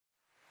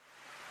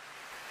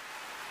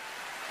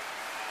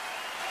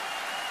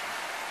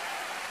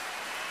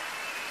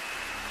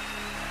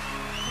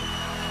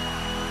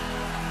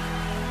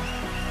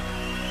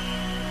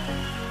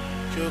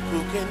who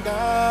can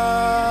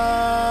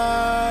die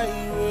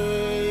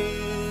with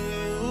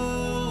you.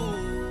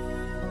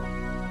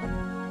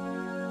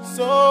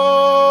 So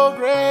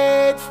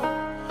grateful,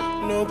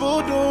 no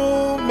budu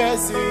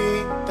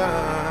mesita.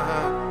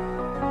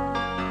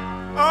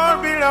 All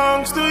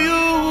belongs to you,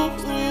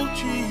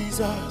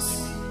 Jesus.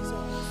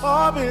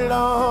 All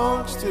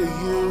belongs to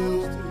you.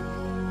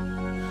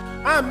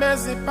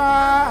 Amazing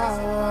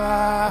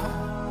power.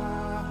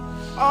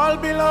 All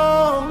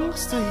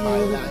belongs to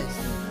you.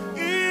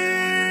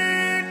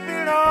 It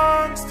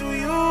belongs to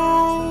you,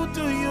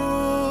 to you.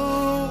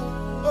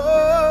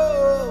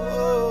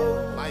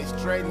 Oh, my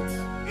strength.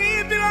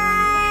 It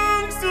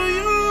belongs to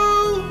you.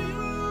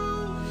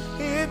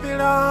 It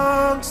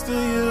belongs to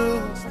you.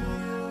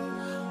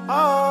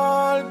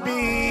 All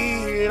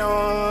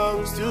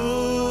belongs to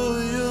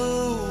you.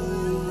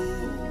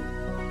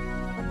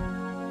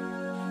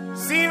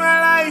 See my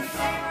life.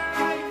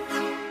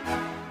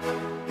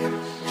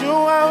 You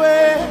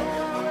away.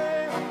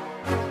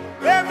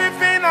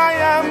 Everything I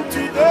am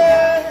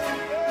today.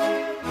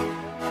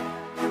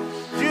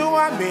 You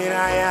are me,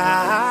 I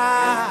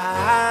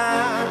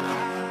am.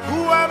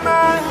 Who am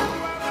I?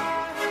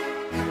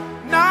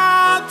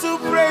 Not to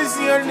praise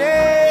your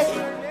name.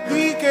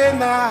 We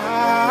cannot.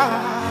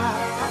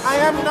 I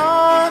am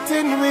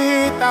nothing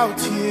without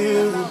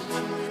you.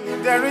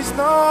 There is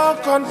no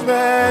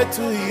compare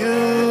to you.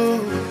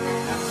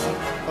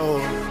 Oh,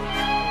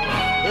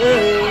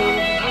 hey.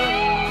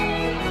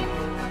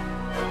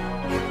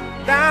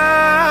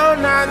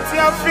 Down at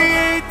your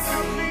feet.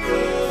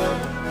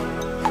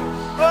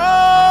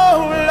 Oh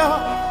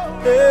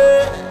Lord,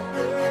 hey.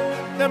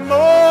 The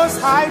most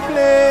high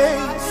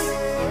place.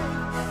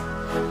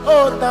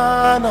 Oh,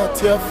 down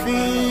at your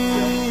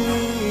feet.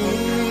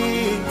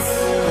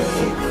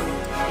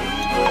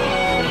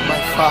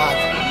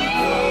 Father,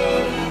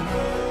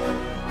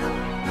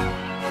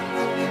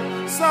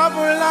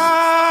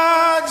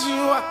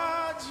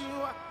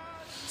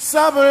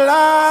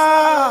 Sabula,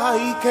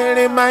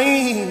 Ikeremai,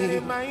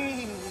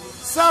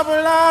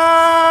 Sabula,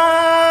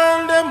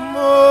 the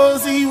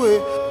Mosiwe,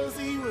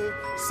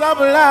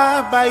 Sabula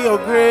by your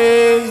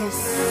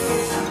grace,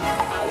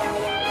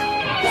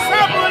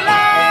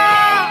 Sabula,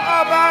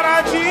 Abara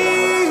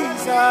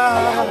Jesus,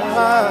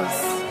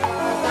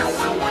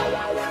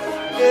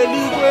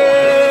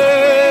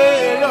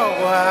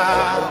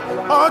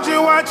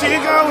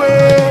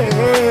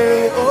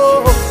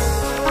 oh,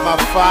 my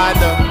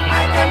Father,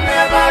 I can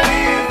never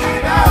live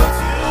without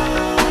you.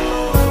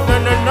 No,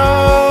 no, no,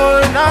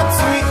 not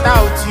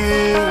without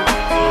you.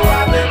 You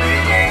are the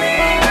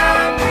beginning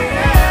and the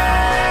end.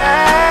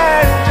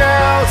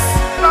 Angels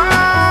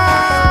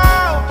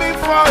bow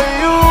before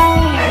you.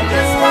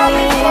 Angels bow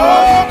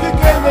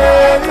before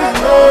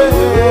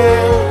you.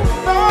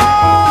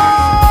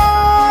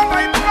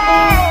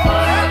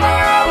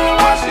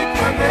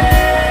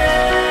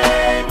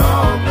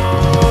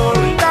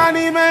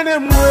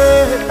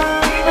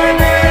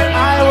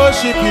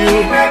 Worship you,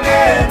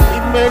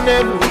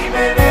 Imenem,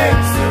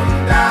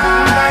 Sunda,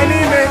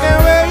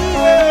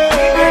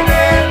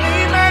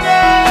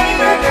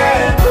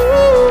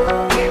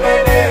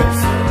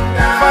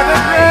 for the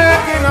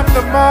breaking of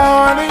the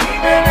morning,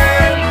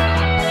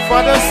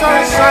 for the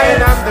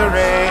sunshine and the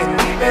rain.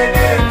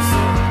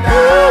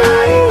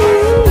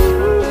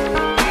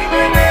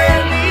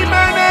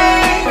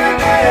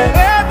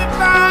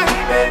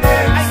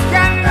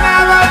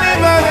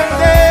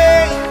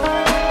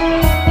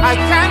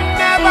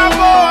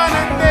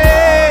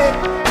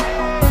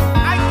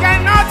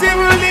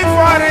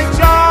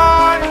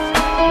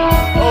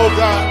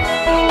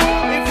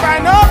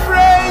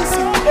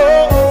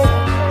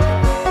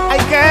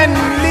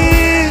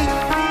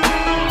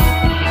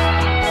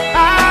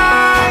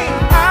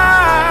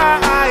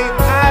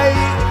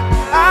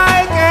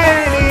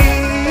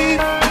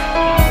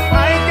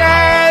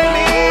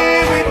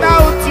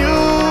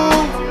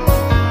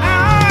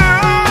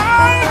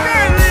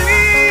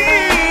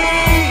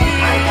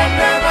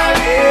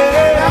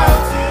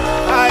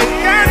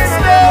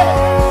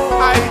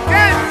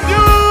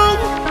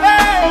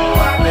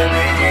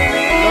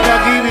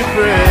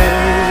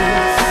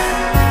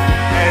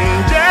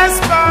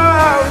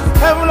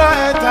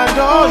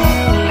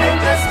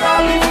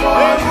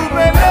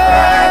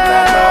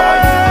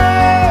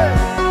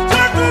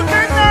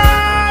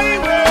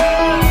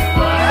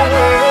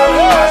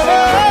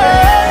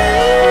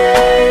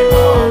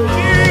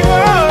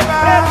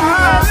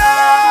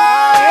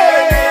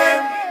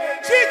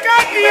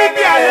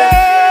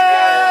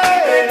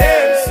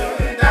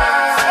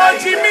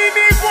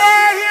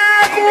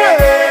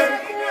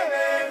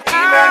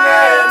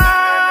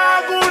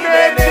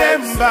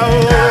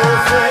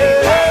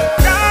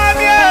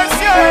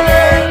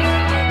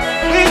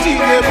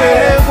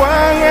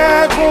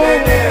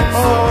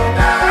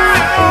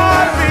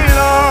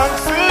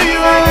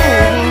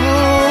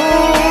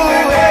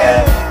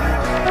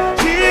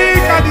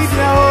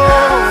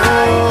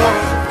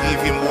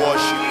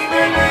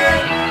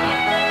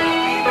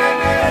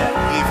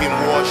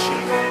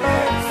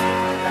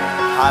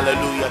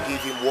 Hallelujah.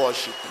 Give him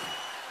worship.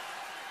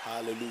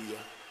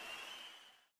 Hallelujah.